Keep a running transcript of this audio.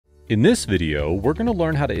In this video, we're going to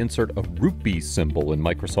learn how to insert a rupee symbol in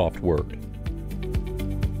Microsoft Word.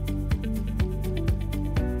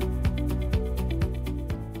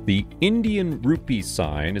 The Indian rupee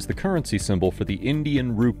sign is the currency symbol for the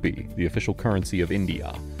Indian rupee, the official currency of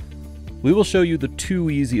India. We will show you the two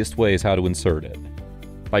easiest ways how to insert it,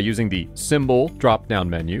 by using the Symbol drop-down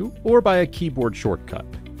menu or by a keyboard shortcut.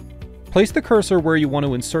 Place the cursor where you want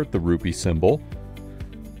to insert the rupee symbol,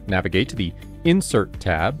 navigate to the Insert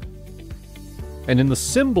tab, and in the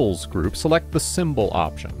Symbols group, select the Symbol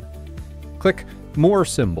option. Click More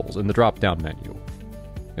Symbols in the drop-down menu.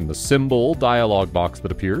 In the Symbol dialog box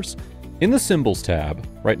that appears, in the Symbols tab,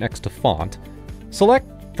 right next to Font, select,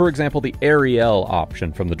 for example, the Arial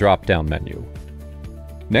option from the drop-down menu.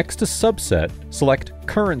 Next to Subset, select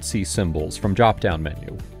Currency Symbols from drop-down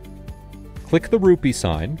menu. Click the rupee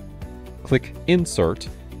sign, click Insert,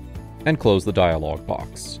 and close the dialog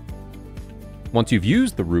box. Once you've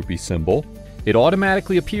used the rupee symbol, it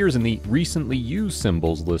automatically appears in the Recently Used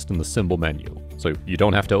Symbols list in the Symbol menu, so you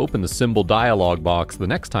don't have to open the Symbol dialog box the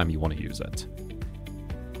next time you want to use it.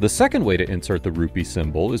 The second way to insert the rupee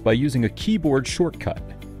symbol is by using a keyboard shortcut.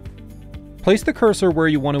 Place the cursor where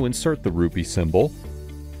you want to insert the rupee symbol,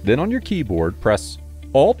 then on your keyboard press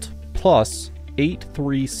Alt plus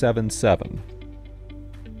 8377.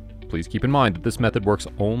 Please keep in mind that this method works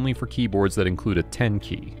only for keyboards that include a 10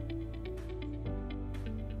 key.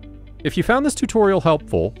 If you found this tutorial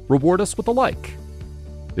helpful, reward us with a like.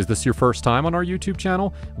 Is this your first time on our YouTube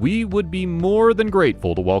channel? We would be more than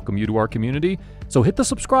grateful to welcome you to our community, so hit the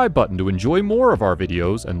subscribe button to enjoy more of our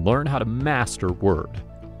videos and learn how to master Word.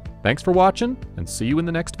 Thanks for watching, and see you in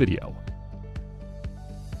the next video.